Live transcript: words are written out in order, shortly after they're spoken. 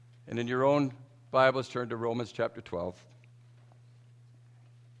And in your own Bibles, turn to Romans chapter 12.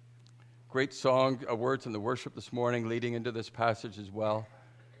 Great song, words in the worship this morning leading into this passage as well.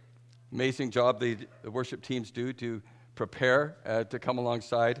 Amazing job the worship teams do to prepare to come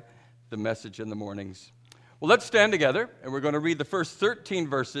alongside the message in the mornings. Well, let's stand together, and we're going to read the first 13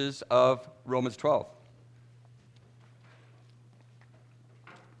 verses of Romans 12.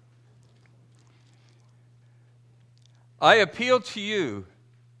 I appeal to you,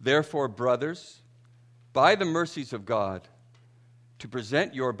 therefore, brothers, by the mercies of God, to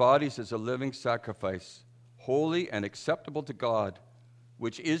present your bodies as a living sacrifice, holy and acceptable to God,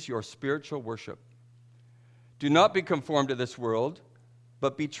 which is your spiritual worship. Do not be conformed to this world,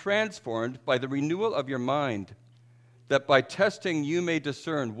 but be transformed by the renewal of your mind, that by testing you may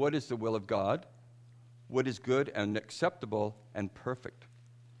discern what is the will of God, what is good and acceptable and perfect.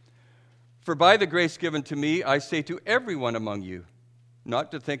 For by the grace given to me, I say to everyone among you,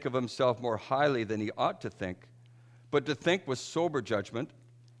 not to think of himself more highly than he ought to think, but to think with sober judgment,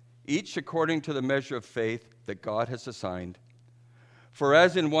 each according to the measure of faith that God has assigned. For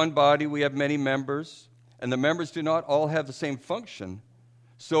as in one body we have many members, and the members do not all have the same function,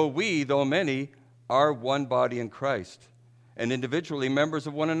 so we, though many, are one body in Christ, and individually members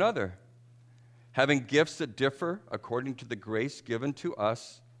of one another, having gifts that differ according to the grace given to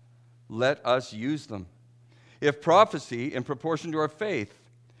us. Let us use them. If prophecy, in proportion to our faith.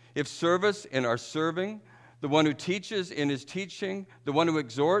 If service, in our serving. The one who teaches, in his teaching. The one who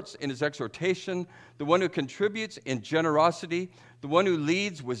exhorts, in his exhortation. The one who contributes, in generosity. The one who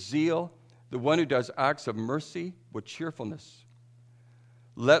leads, with zeal. The one who does acts of mercy, with cheerfulness.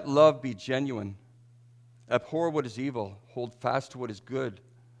 Let love be genuine. Abhor what is evil. Hold fast to what is good.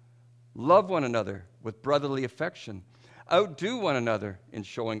 Love one another with brotherly affection. Outdo one another in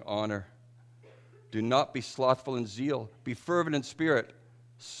showing honor. Do not be slothful in zeal. Be fervent in spirit.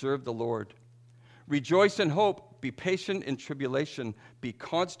 Serve the Lord. Rejoice in hope. Be patient in tribulation. Be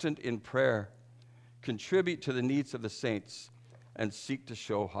constant in prayer. Contribute to the needs of the saints and seek to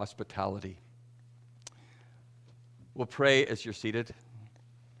show hospitality. We'll pray as you're seated.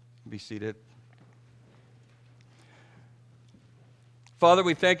 Be seated. Father,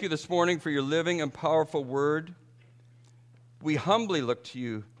 we thank you this morning for your living and powerful word. We humbly look to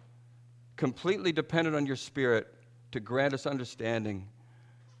you, completely dependent on your Spirit, to grant us understanding,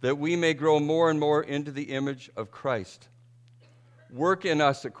 that we may grow more and more into the image of Christ. Work in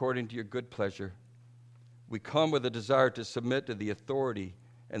us according to your good pleasure. We come with a desire to submit to the authority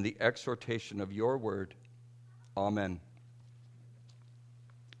and the exhortation of your word. Amen.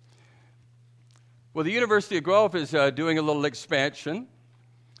 Well, the University of Guelph is doing a little expansion.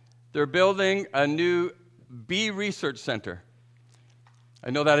 They're building a new bee research center. I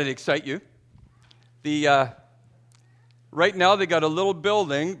know that'd excite you. Right now they got a little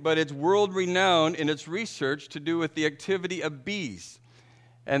building, but it's world-renowned in its research to do with the activity of bees.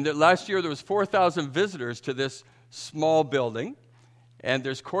 And last year there was 4,000 visitors to this small building, and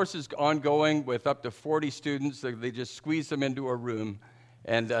there's courses ongoing with up to 40 students. They just squeeze them into a room,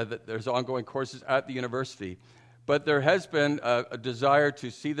 and there's ongoing courses at the university. But there has been a desire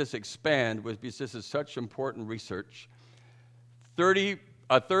to see this expand because this is such important research.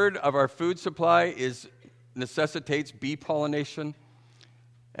 A third of our food supply necessitates bee pollination.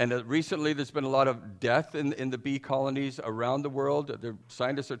 And recently there's been a lot of death in the bee colonies around the world. The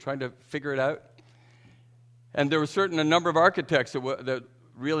scientists are trying to figure it out. And there was a number of architects that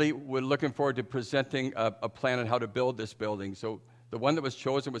really were looking forward to presenting a plan on how to build this building. So the one that was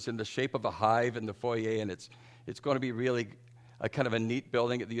chosen was in the shape of a hive in the foyer, and it's going to be really a kind of a neat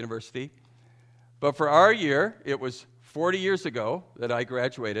building at the university. But for our year, it was 40 years ago that I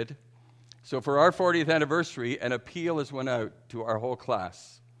graduated. So for our 40th anniversary, an appeal has went out to our whole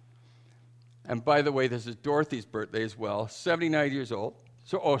class. And by the way, this is Dorothy's birthday as well, 79 years old.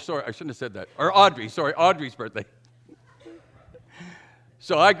 Sorry, I shouldn't have said that. Or Audrey's birthday.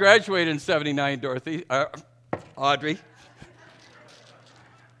 So I graduated in 79, Dorothy. Audrey.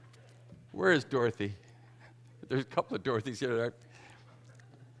 Where is Dorothy? There's a couple of Dorothys here.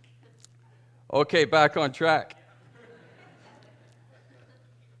 Okay, back on track.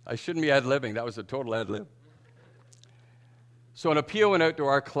 I shouldn't be ad-libbing. That was a total ad-lib. So an appeal went out to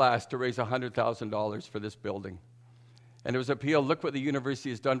our class to raise $100,000 for this building. And it was an appeal, look what the university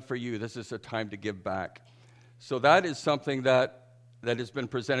has done for you. This is a time to give back. So that is something that has been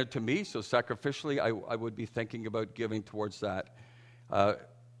presented to me. So sacrificially, I would be thinking about giving towards that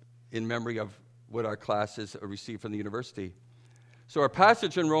in memory of what our class has received from the university. So our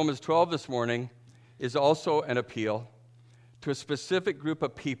passage in Romans 12 this morning is also an appeal to a specific group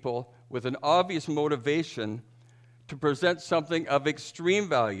of people with an obvious motivation to present something of extreme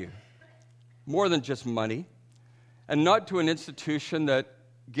value, more than just money, and not to an institution that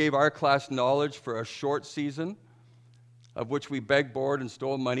gave our class knowledge for a short season, of which we begged, borrowed, and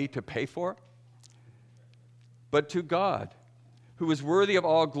stole money to pay for, but to God, who is worthy of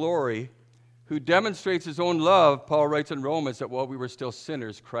all glory, who demonstrates his own love. Paul writes in Romans that while we were still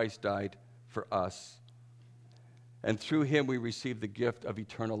sinners, Christ died for us. And through him we receive the gift of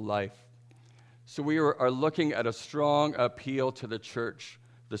eternal life. So we are looking at a strong appeal to the church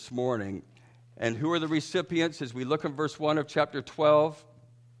this morning. And who are the recipients? As we look in verse 1 of chapter 12,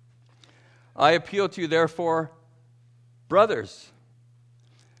 I appeal to you, therefore, brothers.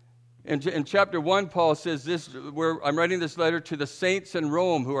 In chapter 1, Paul says this, I'm writing this letter to the saints in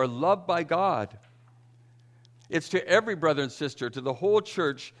Rome who are loved by God. It's to every brother and sister, to the whole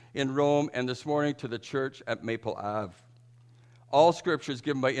church in Rome, and this morning to the church at Maple Ave. All Scripture is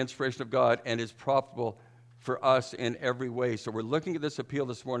given by inspiration of God and is profitable for us in every way. So we're looking at this appeal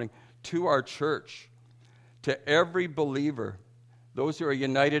this morning to our church, to every believer, those who are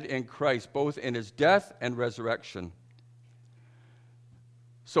united in Christ, both in his death and resurrection.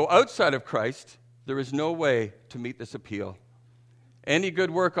 So outside of Christ, there is no way to meet this appeal. Any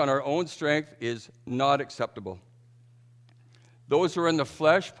good work on our own strength is not acceptable. Those who are in the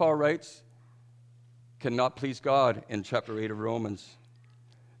flesh, Paul writes, cannot please God in chapter 8 of Romans.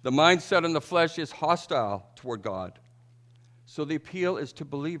 The mindset in the flesh is hostile toward God. So the appeal is to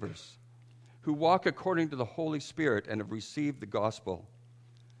believers who walk according to the Holy Spirit and have received the gospel.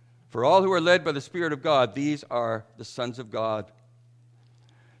 For all who are led by the Spirit of God, these are the sons of God.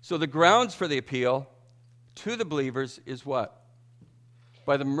 So the grounds for the appeal to the believers is what?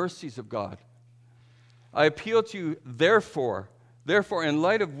 By the mercies of God. I appeal to you, therefore, in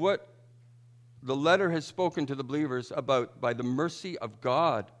light of what the letter has spoken to the believers about, by the mercy of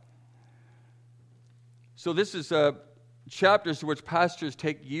God. So this is chapters to which pastors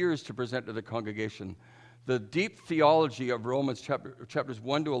take years to present to the congregation. The deep theology of Romans chapters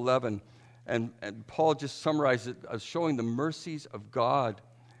 1 to 11, and Paul just summarizes it as showing the mercies of God.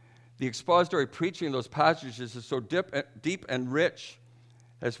 The expository preaching in those passages is so deep and rich,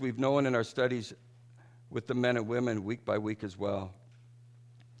 as we've known in our studies with the men and women week by week as well.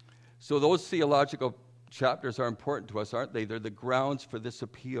 So those theological chapters are important to us, aren't they? They're the grounds for this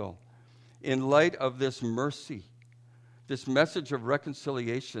appeal. In light of this mercy, this message of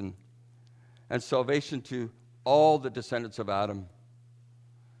reconciliation and salvation to all the descendants of Adam,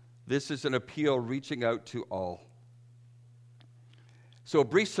 this is an appeal reaching out to all. So a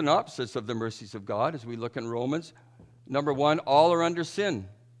brief synopsis of the mercies of God as we look in Romans. Number 1, all are under sin.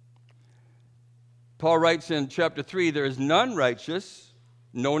 Paul writes in chapter 3, there is none righteous,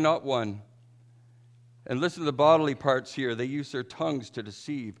 no, not one. And listen to the bodily parts here. They use their tongues to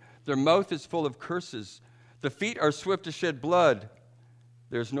deceive. Their mouth is full of curses. The feet are swift to shed blood.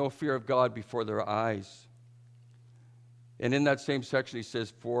 There's no fear of God before their eyes. And in that same section he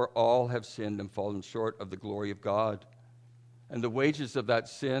says, for all have sinned and fallen short of the glory of God. And the wages of that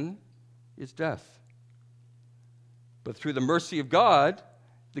sin is death. But through the mercy of God,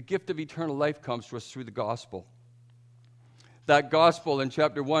 the gift of eternal life comes to us through the gospel. That gospel in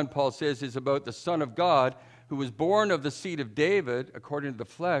chapter 1, Paul says, is about the Son of God who was born of the seed of David according to the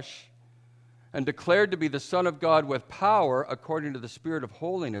flesh and declared to be the Son of God with power according to the Spirit of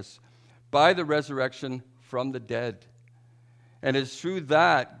holiness by the resurrection from the dead. And it's through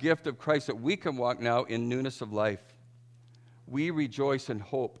that gift of Christ that we can walk now in newness of life. We rejoice in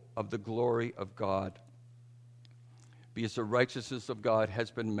hope of the glory of God, because the righteousness of God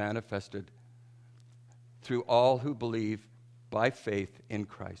has been manifested through all who believe by faith in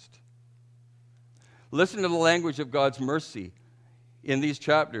Christ. Listen to the language of God's mercy in these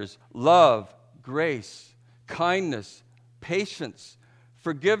chapters. Love, grace, kindness, patience,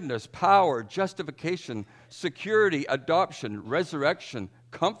 forgiveness, power, justification, security, adoption, resurrection,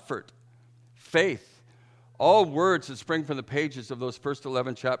 comfort, faith. All words that spring from the pages of those first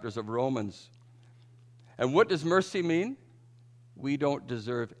 11 chapters of Romans. And what does mercy mean? We don't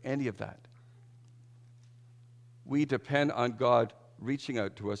deserve any of that. We depend on God reaching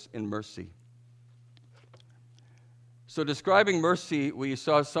out to us in mercy. So describing mercy, we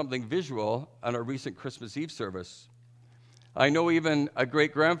saw something visual on our recent Christmas Eve service. I know even a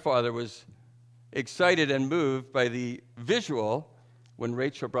great-grandfather was excited and moved by the visual when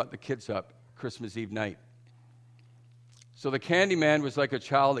Rachel brought the kids up Christmas Eve night. So the candy man was like a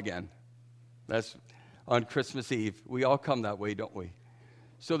child again. That's on Christmas Eve. We all come that way, don't we?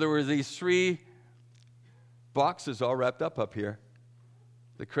 So there were these 3 boxes all wrapped up here.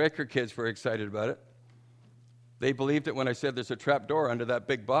 The Cracker kids were excited about it. They believed it when I said there's a trap door under that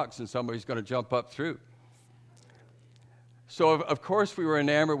big box and somebody's going to jump up through. So, of course, we were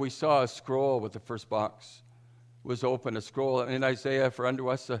enamored. We saw a scroll with the first box was open, a scroll in Isaiah, for unto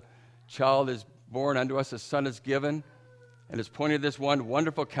us a child is born, unto us a son is given, and it's pointing to this one,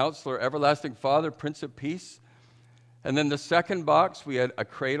 Wonderful Counselor, Everlasting Father, Prince of Peace. And then the second box, we had a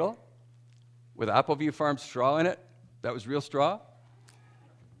cradle with Appleview Farm straw in it. That was real straw.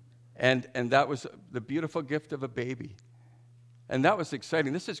 And that was the beautiful gift of a baby. And that was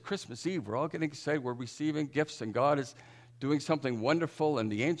exciting. This is Christmas Eve. We're all getting excited. We're receiving gifts, and God is doing something wonderful,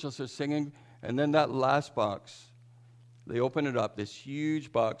 and the angels are singing. And then that last box, they opened it up, this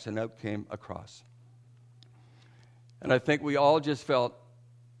huge box, and out came a cross. And I think we all just felt,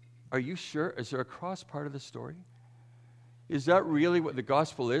 are you sure? Is there a cross part of the story? Is that really what the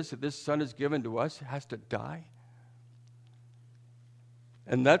gospel is, that this son is given to us, has to die?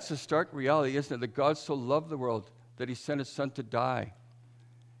 And that's a stark reality, isn't it? That God so loved the world that he sent his son to die.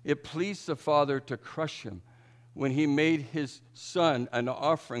 It pleased the Father to crush him when he made his son an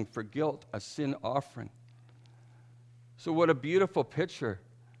offering for guilt, a sin offering. So what a beautiful picture.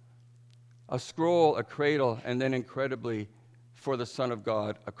 A scroll, a cradle, and then incredibly, for the Son of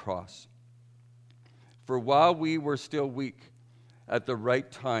God, a cross. For while we were still weak, at the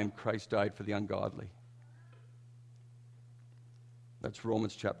right time, Christ died for the ungodly. That's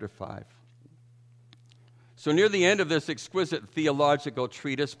Romans chapter 5. So near the end of this exquisite theological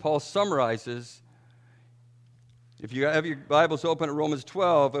treatise, Paul summarizes, if you have your Bibles open at Romans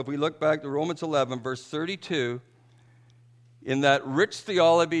 12, if we look back to Romans 11, verse 32, in that rich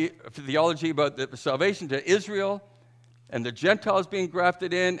theology about the salvation to Israel and the Gentiles being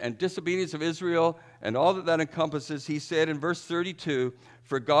grafted in and disobedience of Israel and all that encompasses, he said in verse 32,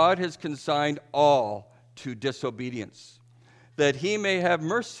 "For God has consigned all to disobedience, that he may have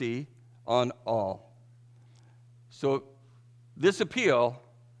mercy on all." So this appeal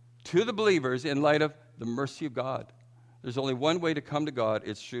to the believers in light of the mercy of God. There's only one way to come to God.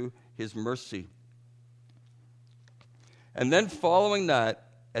 It's through his mercy. And then following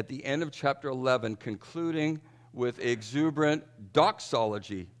that, at the end of chapter 11, concluding with exuberant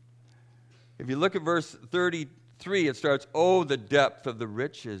doxology. If you look at verse 33, it starts, "Oh, the depth of the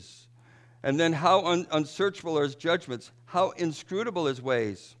riches." And then how unsearchable are his judgments, how inscrutable his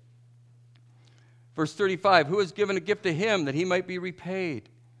ways. Verse 35, "Who has given a gift to him that he might be repaid?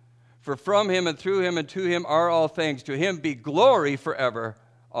 For from him and through him and to him are all things. To him be glory forever.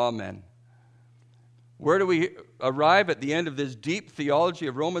 Amen." Where do we arrive at the end of this deep theology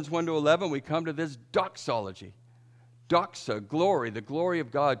of Romans 1 to 11? We come to this doxology. Doxa, glory, the glory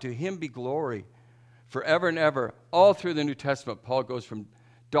of God. To him be glory forever and ever. All through the New Testament, Paul goes from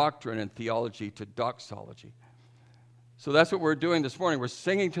doctrine and theology to doxology. So that's what we're doing this morning. We're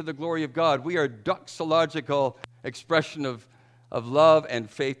singing to the glory of God. We are doxological expression of love and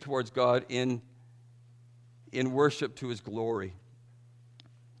faith towards God in worship to his glory.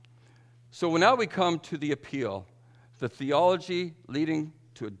 So now we come to the appeal, the theology leading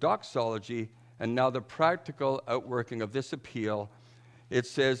to a doxology, and now the practical outworking of this appeal. It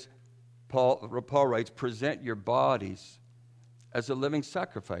says, Paul writes, "Present your bodies as a living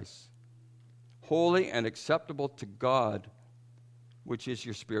sacrifice, holy and acceptable to God, which is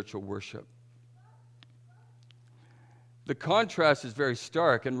your spiritual worship." The contrast is very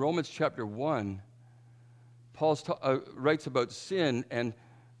stark. In Romans chapter 1, Paul writes about sin and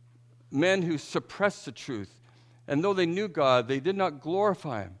men who suppressed the truth. And though they knew God, they did not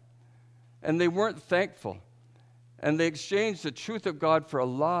glorify him. And they weren't thankful. And they exchanged the truth of God for a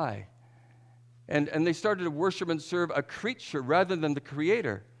lie. And they started to worship and serve a creature rather than the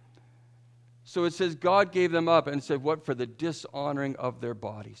Creator. So it says God gave them up and said, what? For the dishonoring of their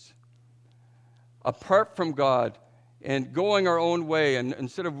bodies. Apart from God and going our own way, and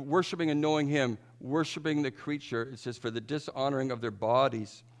instead of worshiping and knowing him, worshiping the creature, it says for the dishonoring of their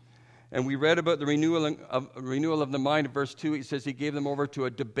bodies. And we read about the renewal of the mind in verse 2. He says he gave them over to a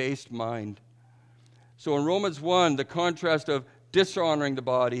debased mind. So in Romans 1, the contrast of dishonoring the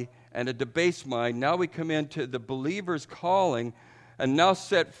body and a debased mind, now we come into the believer's calling, and now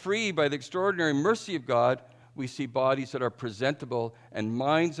set free by the extraordinary mercy of God, we see bodies that are presentable and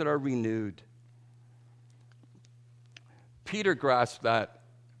minds that are renewed. Peter grasped that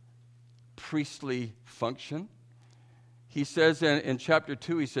priestly function. He says in chapter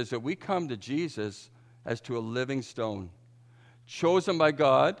 2, he says that we come to Jesus as to a living stone, chosen by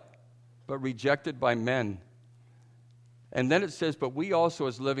God, but rejected by men. And then it says, but we also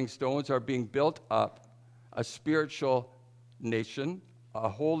as living stones are being built up, a spiritual nation, a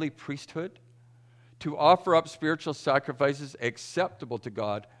holy priesthood, to offer up spiritual sacrifices acceptable to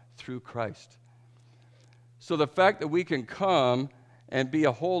God through Christ. So the fact that we can come and be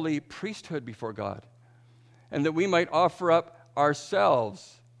a holy priesthood before God, and that we might offer up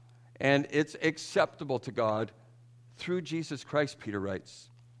ourselves, and it's acceptable to God through Jesus Christ, Peter writes.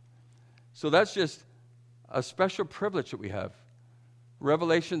 So that's just a special privilege that we have.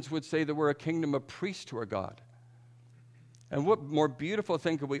 Revelations would say that we're a kingdom of priests to our God. And what more beautiful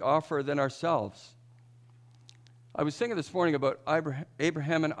thing could we offer than ourselves? I was thinking this morning about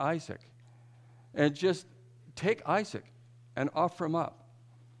Abraham and Isaac. And just take Isaac and offer him up.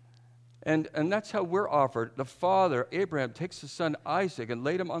 And that's how we're offered. The father, Abraham, takes his son Isaac and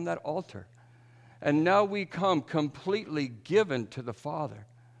laid him on that altar. And now we come completely given to the Father,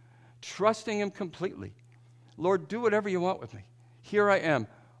 trusting him completely. Lord, do whatever you want with me. Here I am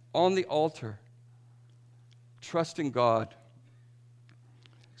on the altar, trusting God.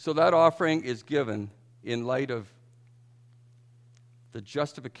 So that offering is given in light of the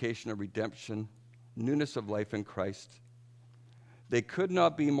justification of redemption, newness of life in Christ. They could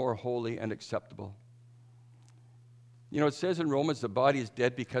not be more holy and acceptable. You know, it says in Romans, the body is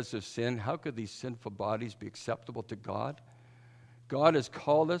dead because of sin. How could these sinful bodies be acceptable to God? God has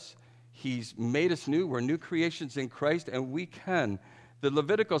called us. He's made us new. We're new creations in Christ, and we can. The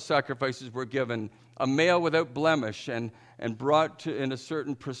Levitical sacrifices were given, a male without blemish, and brought to in a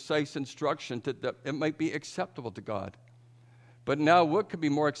certain precise instruction that it might be acceptable to God. But now what could be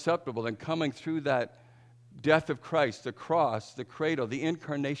more acceptable than coming through that death of Christ, the cross, the cradle, the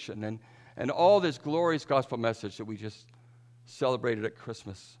incarnation, and all this glorious gospel message that we just celebrated at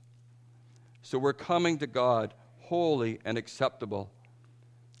Christmas. So we're coming to God holy and acceptable.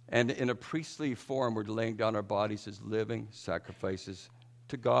 And in a priestly form, we're laying down our bodies as living sacrifices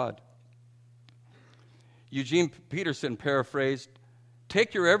to God. Eugene Peterson paraphrased,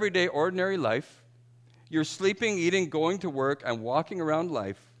 take your everyday ordinary life, your sleeping, eating, going to work, and walking around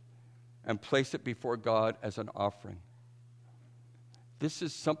life, and place it before God as an offering. This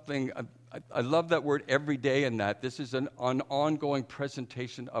is something, I love that word every day in that. This is an ongoing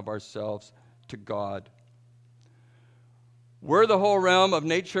presentation of ourselves to God. Were the whole realm of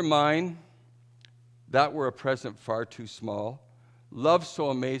nature mine, that were a present far too small. Love so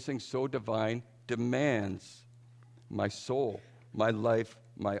amazing, so divine, demands my soul, my life,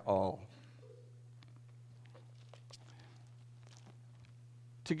 my all.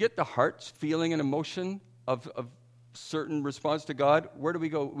 To get the heart's feeling and emotion of certain response to God, where do we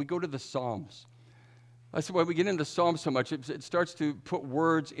go? We go to the Psalms. That's why we get into Psalms so much. It starts to put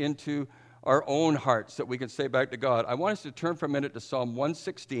words into our own hearts that we can say back to God. I want us to turn for a minute to Psalm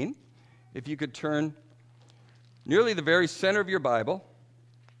 116. If you could turn nearly the very center of your Bible.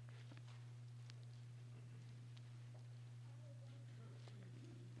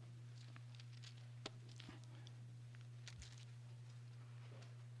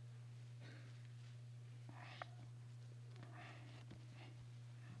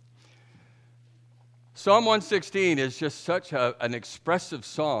 Psalm 116 is just such an expressive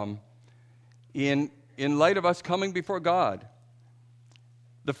psalm in light of us coming before God.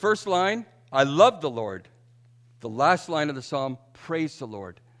 The first line, I love the Lord. The last line of the psalm, praise the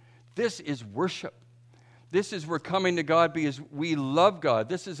Lord. This is worship. This is we're coming to God because we love God.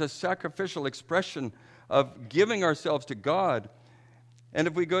 This is a sacrificial expression of giving ourselves to God. And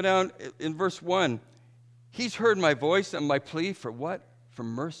if we go down in verse 1, he's heard my voice and my plea for what? For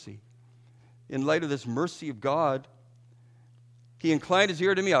mercy. In light of this mercy of God, he inclined his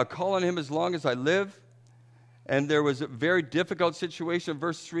ear to me. I'll call on him as long as I live. And there was a very difficult situation.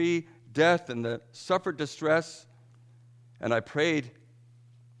 Verse 3, death and the suffered distress. And I prayed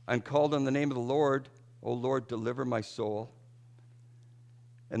and called on the name of the Lord. O Lord, deliver my soul.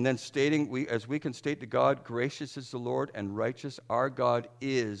 And then stating, as we can state to God, gracious is the Lord and righteous. Our God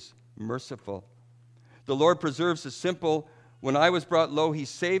is merciful. The Lord preserves the simple. When I was brought low, he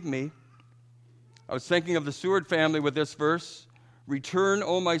saved me. I was thinking of the Seward family with this verse. Return,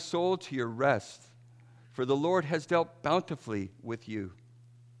 O my soul, to your rest, for the Lord has dealt bountifully with you.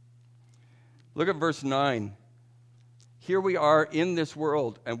 Look at verse 9. Here we are in this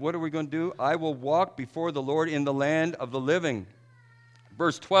world, and what are we going to do? I will walk before the Lord in the land of the living.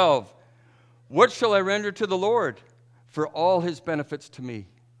 Verse 12. What shall I render to the Lord for all his benefits to me?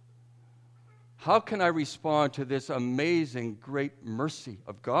 How can I respond to this amazing, great mercy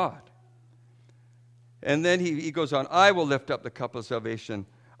of God? And then he goes on, I will lift up the cup of salvation.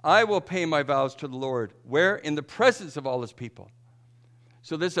 I will pay my vows to the Lord. Where? In the presence of all his people.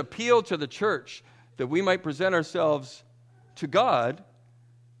 So this appeal to the church that we might present ourselves to God,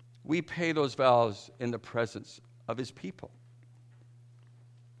 we pay those vows in the presence of his people.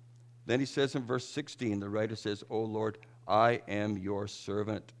 Then he says in verse 16, the writer says, O Lord, I am your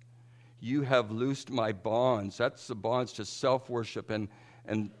servant. You have loosed my bonds. That's the bonds to self-worship and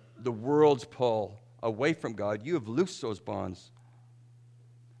the world's pull. away from God. You have loosed those bonds.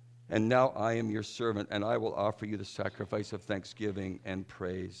 And now I am your servant, and I will offer you the sacrifice of thanksgiving and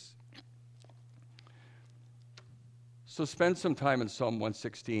praise. So spend some time in Psalm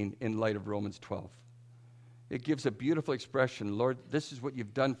 116 in light of Romans 12. It gives a beautiful expression. Lord, this is what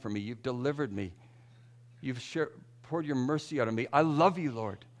you've done for me. You've delivered me. You've poured your mercy out on me. I love you,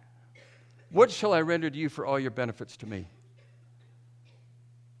 Lord. What shall I render to you for all your benefits to me?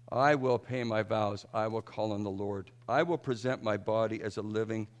 I will pay my vows. I will call on the Lord. I will present my body as a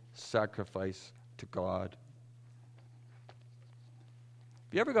living sacrifice to God.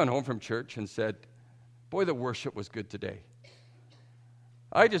 Have you ever gone home from church and said, boy, the worship was good today?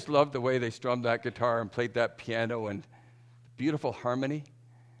 I just loved the way they strummed that guitar and played that piano and beautiful harmony.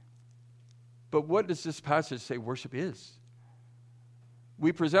 But what does this passage say worship is?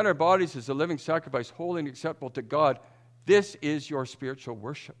 We present our bodies as a living sacrifice, holy and acceptable to God. This is your spiritual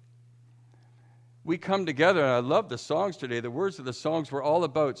worship. We come together, and I love the songs today. The words of the songs were all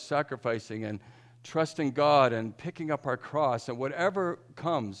about sacrificing and trusting God and picking up our cross. And whatever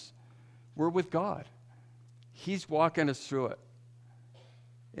comes, we're with God. He's walking us through it.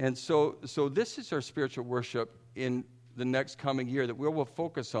 And so this is our spiritual worship in the next coming year, that we will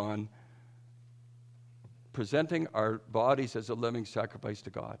focus on presenting our bodies as a living sacrifice to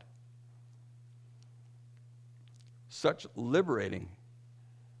God. Such liberating.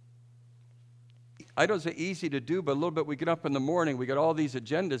 I don't say easy to do, but a little bit. We get up in the morning, we got all these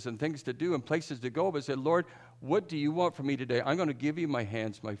agendas and things to do and places to go, but say, Lord, what do you want from me today? I'm going to give you my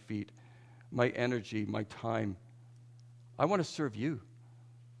hands, my feet, my energy, my time. I want to serve you.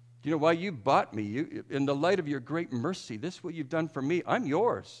 You know why? You bought me. In the light of your great mercy, this is what you've done for me. I'm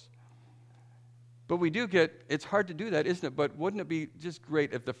yours. But it's hard to do that, isn't it? But wouldn't it be just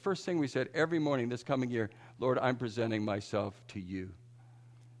great if the first thing we said every morning this coming year, Lord, I'm presenting myself to you.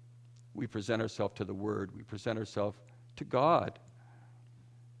 We present ourselves to the Word. We present ourselves to God.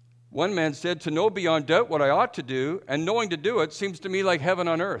 One man said, to know beyond doubt what I ought to do, and knowing to do it seems to me like heaven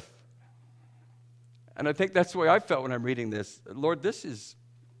on earth. And I think that's the way I felt when I'm reading this. Lord, this is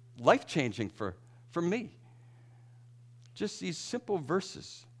life-changing for me. Just these simple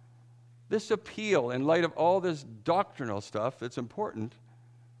verses. This appeal in light of all this doctrinal stuff that's important,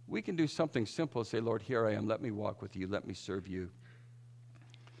 we can do something simple and say, Lord, here I am. Let me walk with you. Let me serve you.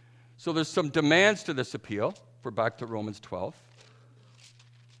 So there's some demands to this appeal. We're back to Romans 12.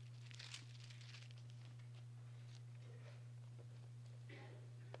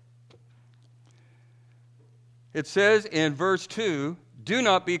 It says in verse 2, do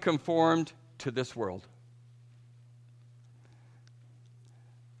not be conformed to this world.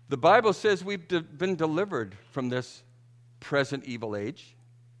 The Bible says we've been delivered from this present evil age.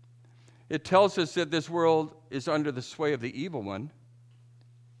 It tells us that this world is under the sway of the evil one.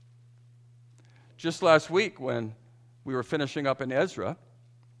 Just last week when we were finishing up in Ezra,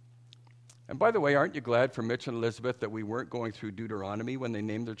 and by the way, aren't you glad for Mitch and Elizabeth that we weren't going through Deuteronomy when they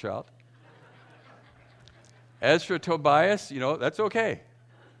named their child? Ezra, Tobias, that's okay.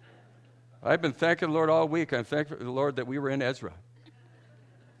 I've been thanking the Lord all week. I'm thankful to the Lord that we were in Ezra.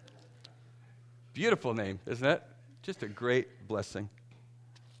 Beautiful name, isn't it? Just a great blessing.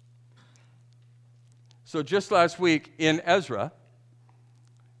 So just last week in Ezra,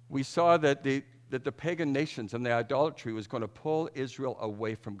 we saw that the pagan nations and the idolatry was going to pull Israel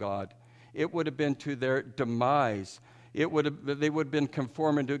away from God. It would have been to their demise. They would have been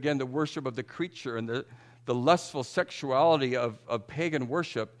conforming to, again, the worship of the creature and the lustful sexuality of pagan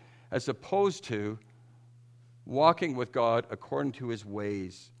worship, as opposed to walking with God according to his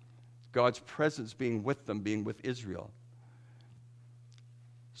ways, God's presence being with them, being with Israel.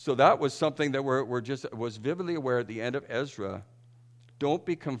 So that was something that was vividly aware at the end of Ezra. Don't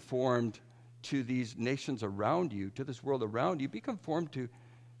be conformed to these nations around you, to this world around you. Be conformed to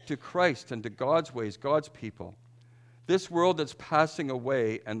Christ and to God's ways, God's people. This world that's passing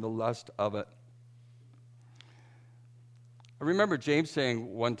away and the lust of it. I remember James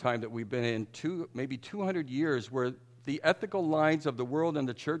saying one time that we've been in maybe 200 years where the ethical lines of the world and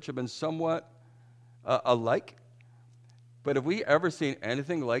the church have been somewhat alike. But have we ever seen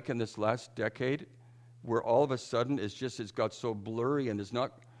anything like in this last decade where all of a sudden it's got so blurry and it's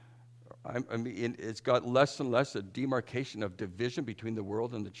got less and less a demarcation of division between the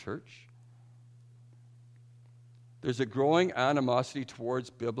world and the church? There's a growing animosity towards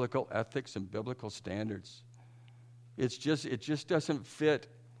biblical ethics and biblical standards. It just doesn't fit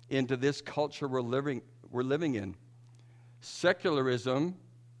into this culture we're living in. Secularism,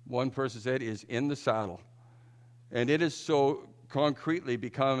 one person said, is in the saddle. And it is so concretely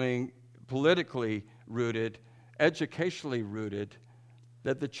becoming politically rooted, educationally rooted,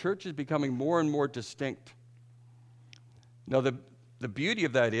 that the church is becoming more and more distinct. Now, the beauty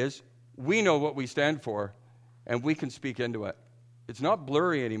of that is we know what we stand for, and we can speak into it. It's not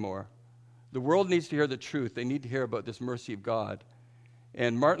blurry anymore. The world needs to hear the truth. They need to hear about this mercy of God.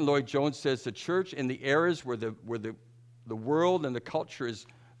 And Martin Lloyd-Jones says the church in the eras where the world and the culture is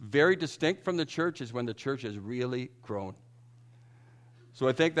very distinct from the church is when the church has really grown. So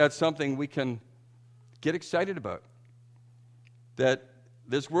I think that's something we can get excited about. That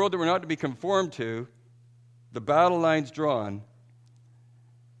this world that we're not to be conformed to, the battle lines drawn.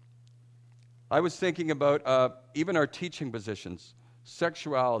 I was thinking about even our teaching positions,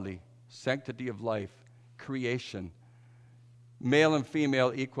 sexuality, sanctity of life, creation, male and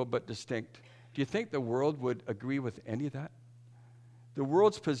female equal but distinct. Do you think the world would agree with any of that? The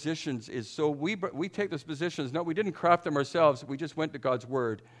world's positions is so, we take those positions, no, we didn't craft them ourselves, we just went to God's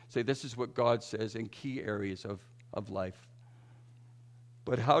word, say this is what God says in key areas of life.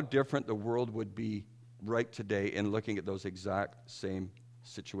 But how different the world would be right today in looking at those exact same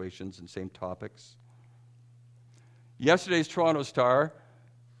situations and same topics. Yesterday's Toronto Star,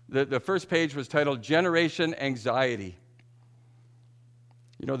 the first page was titled Generation Anxiety.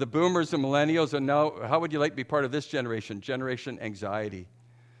 You know, the boomers and millennials are now, how would you like to be part of this generation? Generation Anxiety.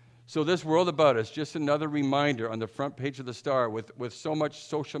 So this world about us, just another reminder on the front page of the Star with so much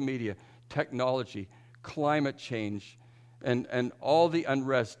social media, technology, climate change, and all the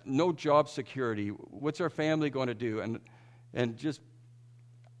unrest, no job security. What's our family going to do? And just,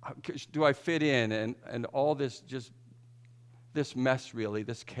 do I fit in? And all this, just this mess really,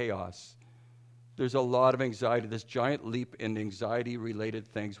 this chaos. There's a lot of anxiety, this giant leap in anxiety-related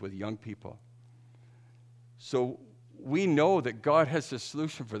things with young people. So we know that God has a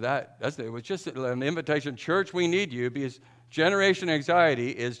solution for that. It was just an invitation. Church, we need you, because generation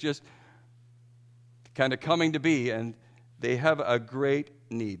anxiety is just kind of coming to be, and they have a great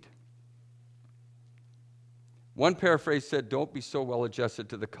need. One paraphrase said, don't be so well adjusted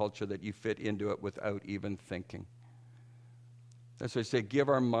to the culture that you fit into it without even thinking. That's why I say, give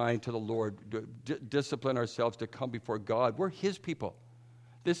our mind to the Lord, discipline ourselves to come before God. We're His people.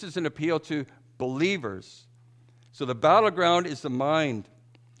 This is an appeal to believers. So the battleground is the mind.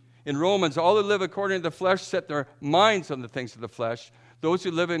 In Romans, all who live according to the flesh set their minds on the things of the flesh. Those who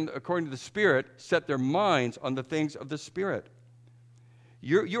live according to the Spirit set their minds on the things of the Spirit.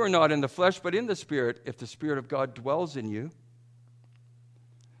 You are not in the flesh, but in the Spirit, if the Spirit of God dwells in you.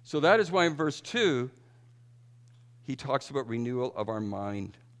 So that is why in verse 2, he talks about renewal of our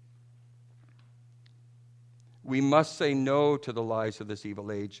mind. We must say no to the lies of this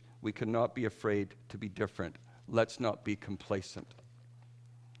evil age. We cannot be afraid to be different. Let's not be complacent.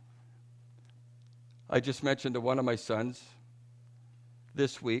 I just mentioned to one of my sons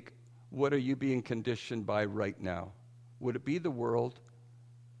this week, what are you being conditioned by right now? Would it be the world,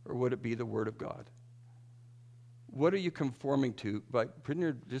 or would it be the Word of God? What are you conforming to by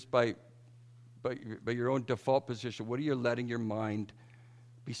your own default position? What are you letting your mind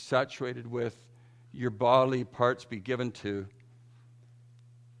be saturated with, your bodily parts be given to?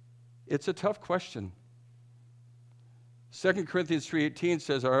 It's a tough question. 2 Corinthians 3:18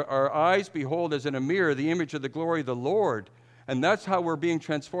 says, our eyes behold as in a mirror the image of the glory of the Lord. And that's how we're being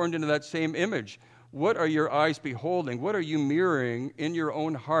transformed into that same image. What are your eyes beholding? What are you mirroring in your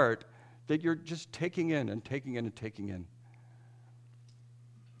own heart that you're just taking in and taking in and taking in?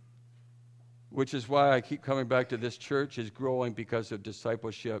 Which is why I keep coming back to this church is growing because of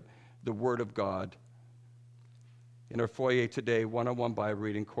discipleship, the Word of God. In our foyer today, one-on-one Bible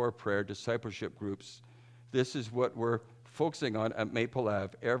reading, core prayer, discipleship groups. This is what we're focusing on at Maple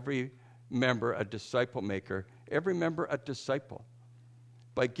Ave. Every member a disciple maker, every member a disciple,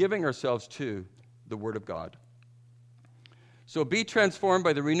 by giving ourselves to the Word of God. So be transformed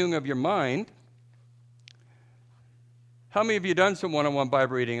by the renewing of your mind. How many of you done some one-on-one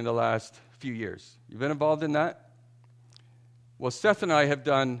Bible reading in the last few years? You've been involved in that? Well, Seth and I have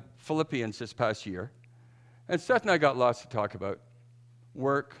done Philippians this past year. And Seth and I got lots to talk about.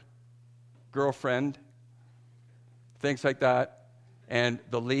 Work, girlfriend, things like that. And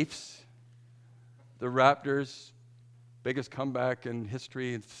the Leafs, the Raptors, biggest comeback in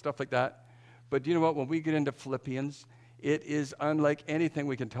history and stuff like that. But you know what? When we get into Philippians, it is unlike anything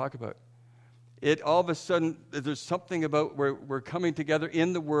we can talk about. It all of a sudden, there's something about where we're coming together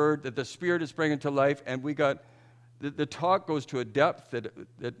in the Word that the Spirit is bringing to life, and we got, the talk goes to a depth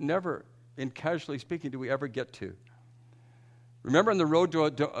that never, in casually speaking, do we ever get to. Remember on the road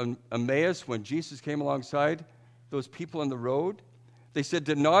to Emmaus when Jesus came alongside those people on the road? They said,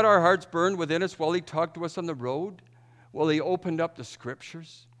 did not our hearts burn within us while He talked to us on the road? While He opened up the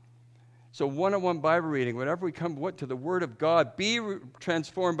Scriptures? So one-on-one Bible reading, whenever we come to the Word of God, be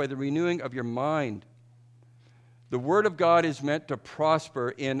transformed by the renewing of your mind. The Word of God is meant to prosper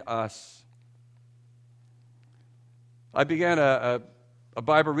in us. I began a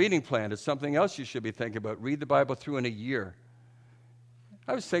Bible reading plan. It's something else you should be thinking about. Read the Bible through in a year.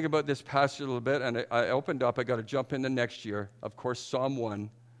 I was thinking about this passage a little bit, and I opened up. I got to jump into next year. Of course, Psalm 1.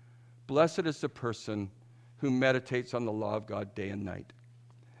 Blessed is the person who meditates on the law of God day and night.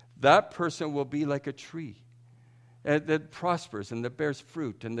 That person will be like a tree that prospers and that bears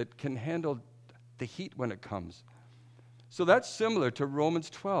fruit and that can handle the heat when it comes. So that's similar to Romans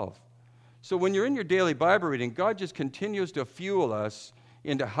 12. So when you're in your daily Bible reading, God just continues to fuel us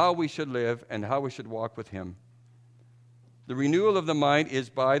into how we should live and how we should walk with Him. The renewal of the mind is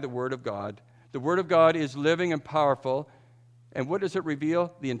by the Word of God. The Word of God is living and powerful. And what does it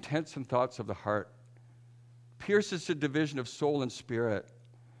reveal? The intents and thoughts of the heart. Pierces the division of soul and spirit.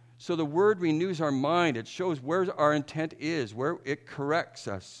 So the Word renews our mind. It shows where our intent is, where it corrects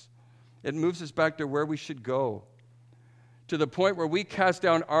us. It moves us back to where we should go, to the point where we cast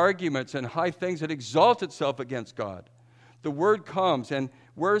down arguments and high things that exalt itself against God. The Word comes, and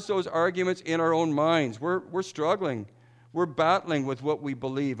where's those arguments? In our own minds. We're struggling. We're battling with what we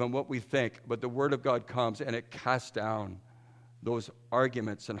believe and what we think, but the Word of God comes, and it casts down those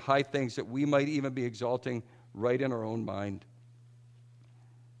arguments and high things that we might even be exalting right in our own mind.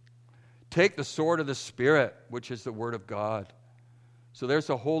 Take the sword of the Spirit, which is the Word of God. So there's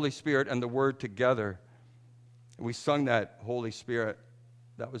the Holy Spirit and the Word together. We sung that Holy Spirit.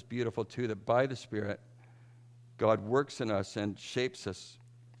 That was beautiful too, that by the Spirit, God works in us and shapes us.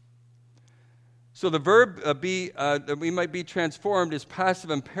 So the verb that we might be transformed is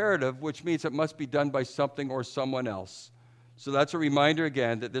passive imperative, which means it must be done by something or someone else. So that's a reminder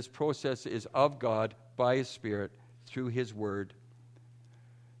again that this process is of God by His Spirit through His Word.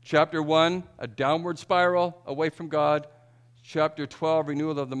 Chapter 1, a downward spiral away from God. Chapter 12,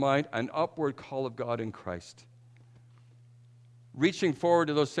 renewal of the mind, an upward call of God in Christ. Reaching forward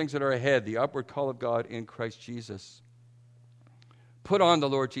to those things that are ahead, the upward call of God in Christ Jesus. Put on the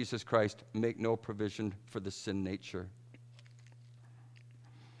Lord Jesus Christ, make no provision for the sin nature.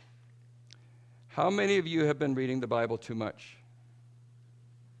 How many of you have been reading the Bible too much?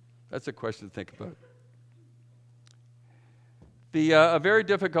 That's a question to think about. A very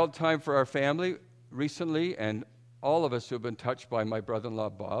difficult time for our family recently, and all of us who have been touched by my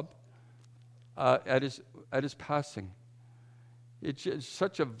brother-in-law Bob at his passing. It's just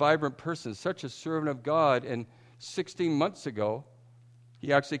such a vibrant person, such a servant of God. And 16 months ago,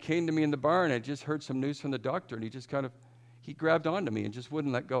 he actually came to me in the barn. I just heard some news from the doctor, and he grabbed onto me and just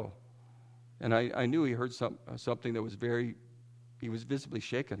wouldn't let go. And I knew he heard something that was he was visibly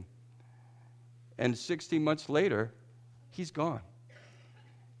shaken. And 16 months later, he's gone.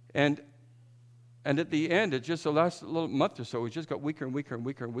 And at the end, it just the last little month or so, he just got weaker and weaker and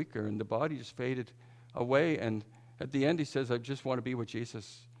weaker and weaker, and the body just faded away. And at the end, he says, I just want to be with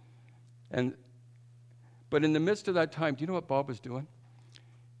Jesus. But in the midst of that time, do you know what Bob was doing?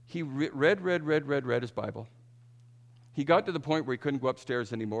 He read his Bible. He got to the point where he couldn't go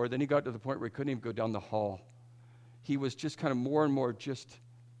upstairs anymore. Then he got to the point where he couldn't even go down the hall. He was just kind of more and more just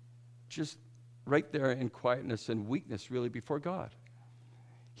right there in quietness and weakness, really, before God.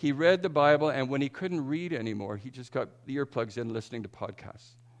 He read the Bible, and when he couldn't read anymore, he just got the earplugs in listening to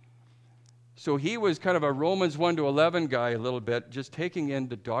podcasts. So he was kind of a Romans 1 to 11 guy a little bit, just taking in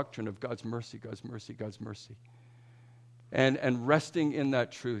the doctrine of God's mercy, God's mercy, God's mercy, and resting in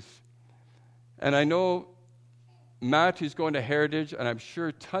that truth. And I know Matt, who's going to Heritage, and I'm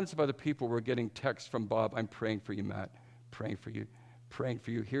sure tons of other people were getting texts from Bob, I'm praying for you, Matt, praying for you, praying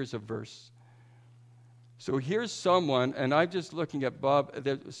for you. Here's a verse. So here's someone, and I'm just looking at Bob,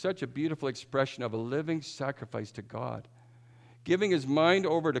 there's such a beautiful expression of a living sacrifice to God, giving his mind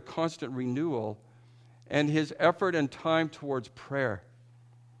over to constant renewal and his effort and time towards prayer.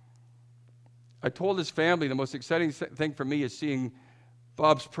 I told his family the most exciting thing for me is seeing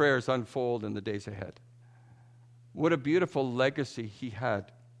Bob's prayers unfold in the days ahead. What a beautiful legacy he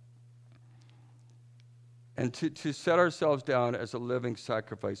had. And to set ourselves down as a living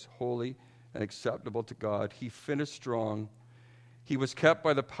sacrifice, holy and acceptable to God. He finished strong. He was kept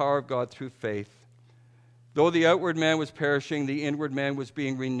by the power of God through faith. Though the outward man was perishing, the inward man was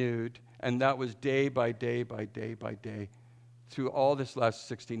being renewed, and that was day by day by day by day through all this last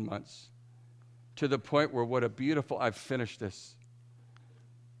 16 months, to the point where what a beautiful, I've finished this.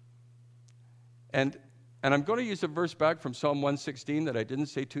 And I'm going to use a verse back from Psalm 116 that I didn't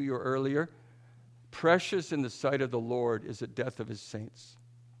say to you earlier. Precious in the sight of the Lord is the death of his saints.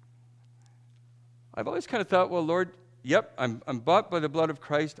 I've always kind of thought, well, Lord, yep, I'm bought by the blood of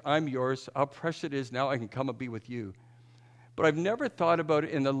Christ. I'm yours. How precious it is now I can come and be with you. But I've never thought about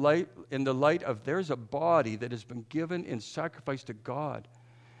it in the light of there's a body that has been given in sacrifice to God.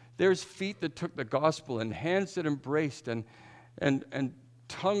 There's feet that took the gospel and hands that embraced and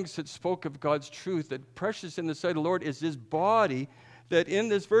tongues that spoke of God's truth. That precious in the sight of the Lord is this body that in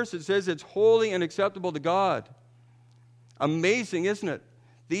this verse it says it's holy and acceptable to God. Amazing, isn't it?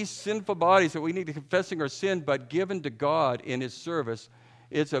 These sinful bodies that we need to confessing our sin, but given to God in his service,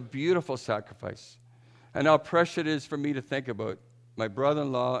 it's a beautiful sacrifice. And how precious it is for me to think about my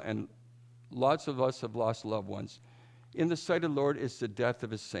brother-in-law, and lots of us have lost loved ones. In the sight of the Lord is the death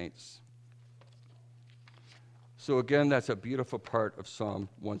of his saints. So again, that's a beautiful part of Psalm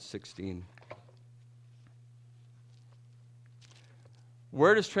 116.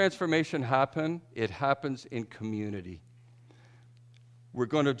 Where does transformation happen? It happens in community. We're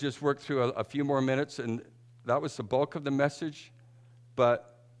going to just work through a few more minutes, and that was the bulk of the message.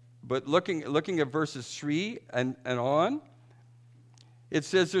 But looking at verses 3 and on, it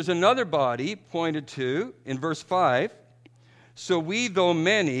says there's another body pointed to in verse 5. So we, though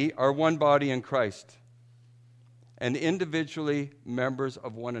many, are one body in Christ, and individually members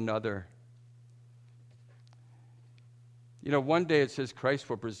of one another. You know, one day it says Christ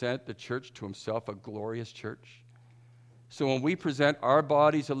will present the church to himself, a glorious church. So when we present our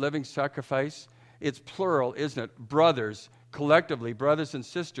bodies a living sacrifice, it's plural, isn't it? Brothers, collectively, brothers and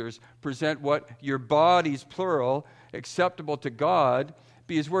sisters, present what your bodies, plural, acceptable to God,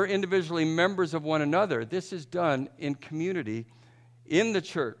 because we're individually members of one another. This is done in community, in the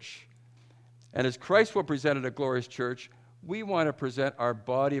church. And as Christ will present a glorious church, we want to present our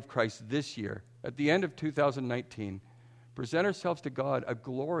body of Christ this year, at the end of 2019. Present ourselves to God, a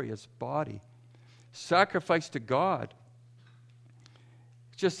glorious body. Sacrifice to God.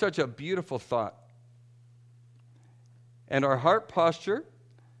 It's just such a beautiful thought. And our heart posture,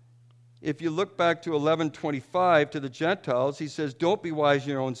 if you look back to 11:25 to the Gentiles, he says, don't be wise in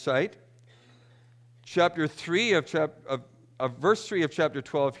your own sight. Verse 3 of chapter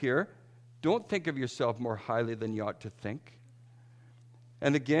 12 here, don't think of yourself more highly than you ought to think.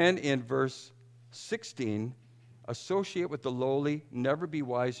 And again in verse 16, associate with the lowly, never be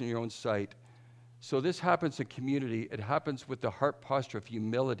wise in your own sight. So this happens in community. It happens with the heart posture of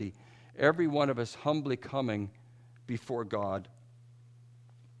humility. Every one of us humbly coming before God.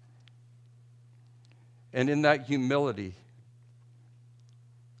 And in that humility,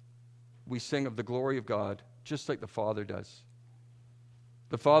 we sing of the glory of God, just like the Father does.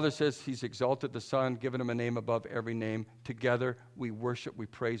 The Father says he's exalted the Son, given him a name above every name. Together, we worship, we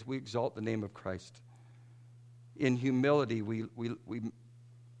praise, we exalt the name of Christ. In humility,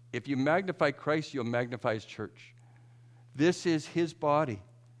 if you magnify Christ, you'll magnify his church. This is his body.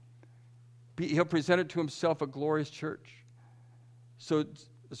 He'll present it to himself, a glorious church. So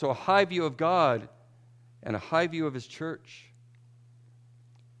a high view of God and a high view of his church.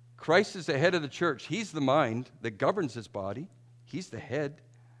 Christ is the head of the church. He's the mind that governs his body. He's the head.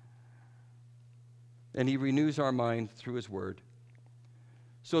 And he renews our mind through his word.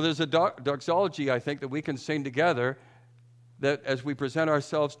 So there's a doxology, I think, that we can sing together, that as we present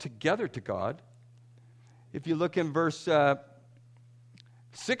ourselves together to God. If you look in verse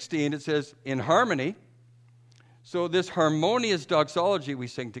 16, it says, in harmony. So this harmonious doxology we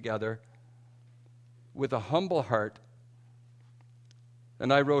sing together with a humble heart.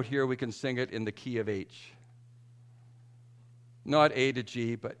 And I wrote here we can sing it in the key of H. Not A to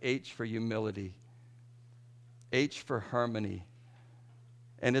G, but H for humility. H for harmony.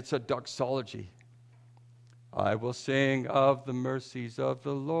 And it's a doxology. I will sing of the mercies of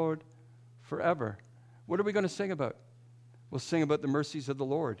the Lord forever. What are we going to sing about? We'll sing about the mercies of the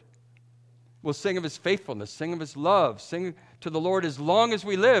Lord. We'll sing of his faithfulness, sing of his love, sing to the Lord as long as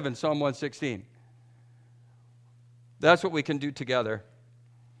we live in Psalm 116. That's what we can do together.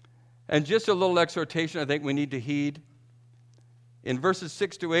 And just a little exhortation I think we need to heed. In verses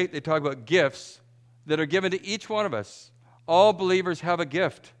 6 to 8, they talk about gifts that are given to each one of us. All believers have a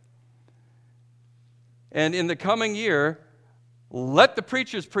gift. And in the coming year, let the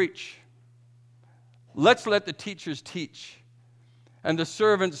preachers preach. Let's let the teachers teach. And the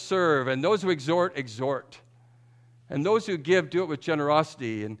servants serve. And those who exhort, exhort. And those who give, do it with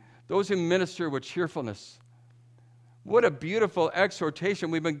generosity. And those who minister with cheerfulness. What a beautiful exhortation.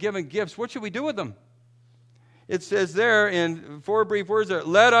 We've been given gifts. What should we do with them? It says there in 4 brief words there,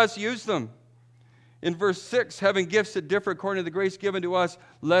 let us use them. In verse 6, having gifts that differ according to the grace given to us,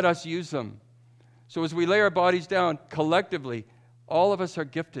 let us use them. So as we lay our bodies down collectively, all of us are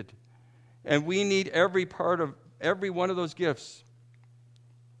gifted. And we need every one of those gifts.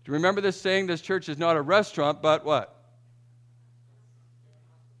 Do you remember this saying? This church is not a restaurant, but what?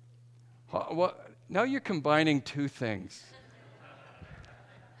 now you're combining two things.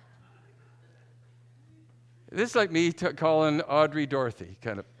 This is like me calling Audrey Dorothy,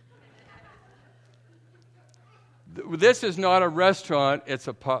 kind of. This is not a restaurant, it's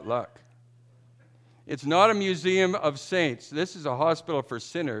a potluck. It's not a museum of saints. This is a hospital for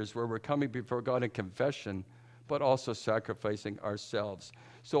sinners where we're coming before God in confession, but also sacrificing ourselves.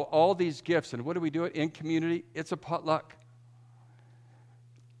 So all these gifts, and what do we do it in community? It's a potluck.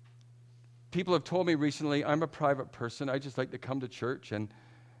 People have told me recently, I'm a private person. I just like to come to church and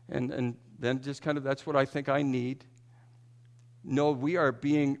then just kind of, that's what I think I need. No, we are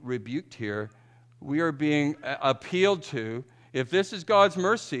being rebuked here. We are being appealed to. If this is God's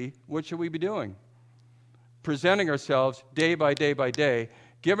mercy, what should we be doing? Presenting ourselves day by day by day,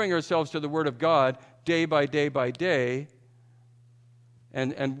 giving ourselves to the Word of God day by day by day,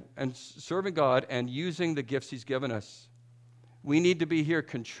 and serving God and using the gifts He's given us. We need to be here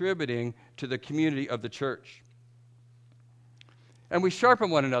contributing to the community of the church. And we sharpen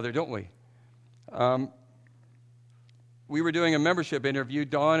one another, don't we? We were doing a membership interview,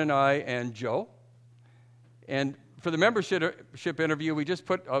 Don and I and Joe. And for the membership interview, we just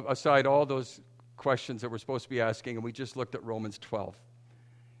put aside all those questions that we're supposed to be asking, and we just looked at Romans 12.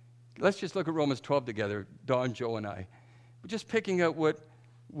 Let's just look at Romans 12 together, Don, Joe, and I. We're just picking out what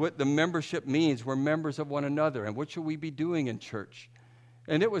the membership means. We're members of one another, and what should we be doing in church?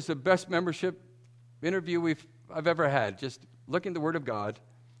 And it was the best membership interview I've ever had, just looking at the Word of God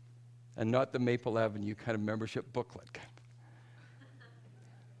and not the Maple Avenue kind of membership booklet.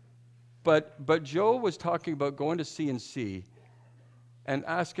 But Joe was talking about going to C&C and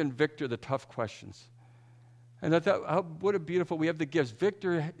asking Victor the tough questions. And I thought, what a beautiful, we have the gifts.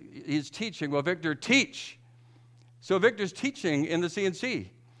 Victor is teaching. Well, Victor, teach. So Victor's teaching in the C&C.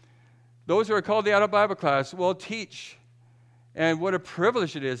 Those who are called the adult Bible class, well, teach. And what a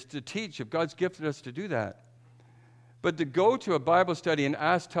privilege it is to teach if God's gifted us to do that. But to go to a Bible study and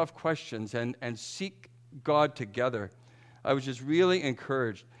ask tough questions and seek God together, I was just really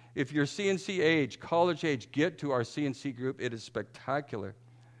encouraged. If you're C&C age, college age, get to our C&C group. It is spectacular.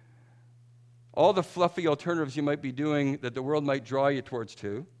 All the fluffy alternatives you might be doing that the world might draw you towards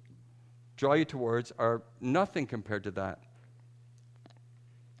are nothing compared to that.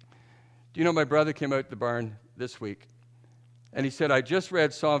 Do you know my brother came out the barn this week, and he said, I just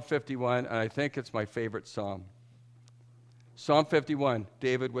read Psalm 51, and I think it's my favorite psalm. Psalm 51,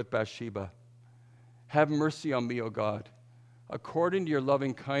 David with Bathsheba. Have mercy on me, O God, according to your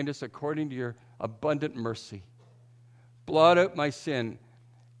loving kindness, according to your abundant mercy. Blot out my sin.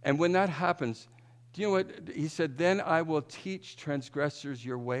 And when that happens, do you know what? He said, then I will teach transgressors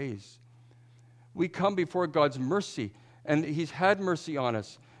your ways. We come before God's mercy, and He's had mercy on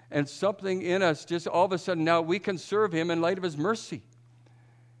us. And something in us, just all of a sudden now we can serve Him in light of His mercy.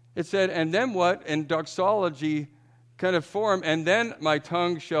 It said, and then what? In doxology kind of form, and then my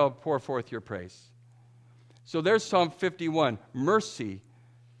tongue shall pour forth your praise. So there's Psalm 51, mercy,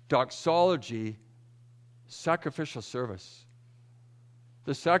 doxology, sacrificial service.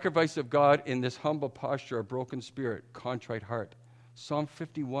 The sacrifice of God in this humble posture, a broken spirit, contrite heart. Psalm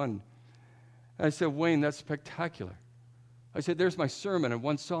 51. And I said, Wayne, that's spectacular. I said, there's my sermon in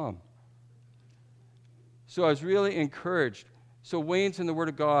one psalm. So I was really encouraged. So Wayne's in the Word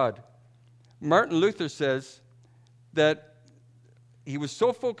of God. Martin Luther says that he was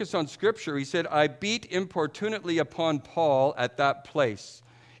so focused on Scripture, he said, I beat importunately upon Paul at that place.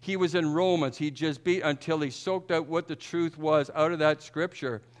 He was in Romans. He just beat until he soaked out what the truth was out of that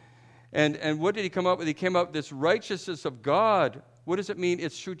Scripture. And what did he come up with? He came up with this righteousness of God. What does it mean?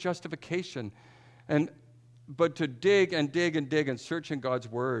 It's true justification. But to dig and dig and dig and search in God's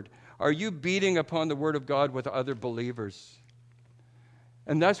Word. Are you beating upon the Word of God with other believers?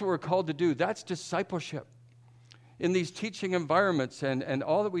 And that's what we're called to do. That's discipleship. In these teaching environments and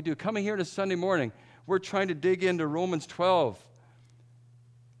all that we do, coming here to Sunday morning, we're trying to dig into Romans 12.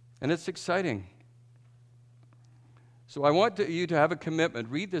 And it's exciting. So I want you to have a commitment.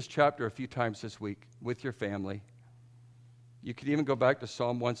 Read this chapter a few times this week with your family. You could even go back to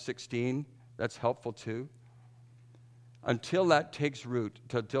Psalm 116. That's helpful too. Until that takes root,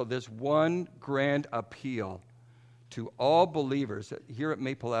 until this one grand appeal to all believers here at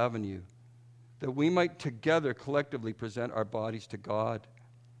Maple Avenue, that we might together collectively present our bodies to God.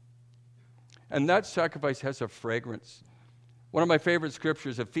 And that sacrifice has a fragrance. One of my favorite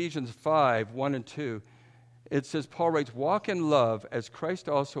scriptures, Ephesians 5, 1 and 2, it says, Paul writes, walk in love as Christ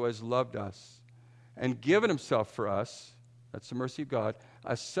also has loved us and given himself for us, that's the mercy of God,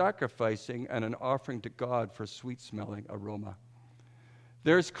 a sacrificing and an offering to God for sweet-smelling aroma.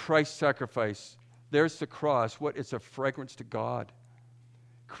 There's Christ's sacrifice. There's the cross. What? It's a fragrance to God.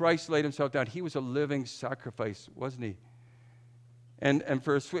 Christ laid himself down. He was a living sacrifice, wasn't he? And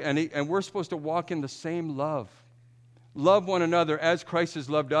we're supposed to walk in the same love. Love one another as Christ has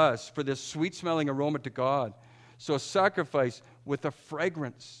loved us for this sweet-smelling aroma to God. So sacrifice with a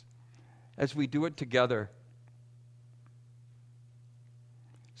fragrance as we do it together,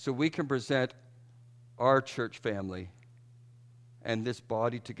 so we can present our church family and this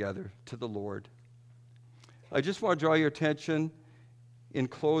body together to the Lord. I just want to draw your attention in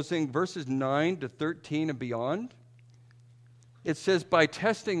closing, verses 9 to 13 and beyond. It says, by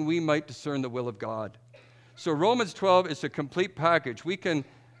testing we might discern the will of God. So Romans 12 is a complete package. We can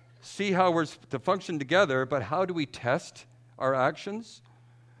see how we're to function together, but how do we test our actions?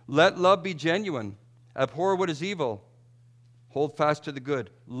 Let love be genuine. Abhor what is evil. Hold fast to the good.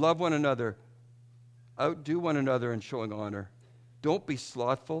 Love one another. Outdo one another in showing honor. Don't be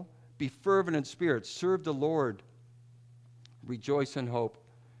slothful. Be fervent in spirit. Serve the Lord. Rejoice in hope.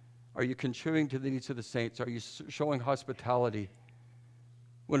 Are you contributing to the needs of the saints? Are you showing hospitality?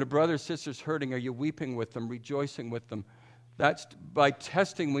 When a brother or sister is hurting, are you weeping with them, rejoicing with them? That's by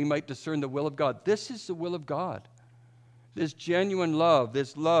testing we might discern the will of God. This is the will of God. This genuine love,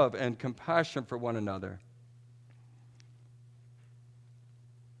 this love and compassion for one another.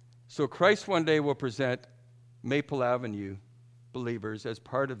 So Christ one day will present Maple Avenue believers as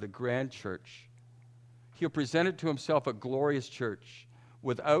part of the grand church. He'll present it to himself a glorious church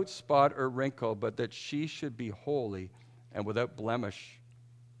without spot or wrinkle, but that she should be holy and without blemish.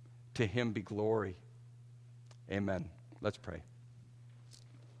 To him be glory. Amen. Let's pray.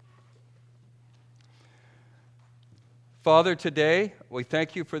 Father, today we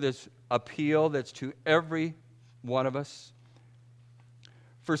thank you for this appeal that's to every one of us.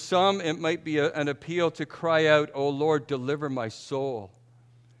 For some, it might be an appeal to cry out, "O Lord, deliver my soul.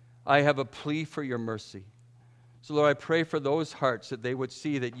 I have a plea for your mercy." So, Lord, I pray for those hearts that they would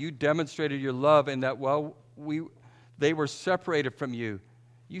see that you demonstrated your love and that while they were separated from you,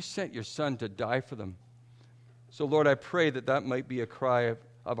 you sent your Son to die for them. So, Lord, I pray that that might be a cry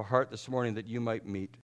of a heart this morning that you might meet.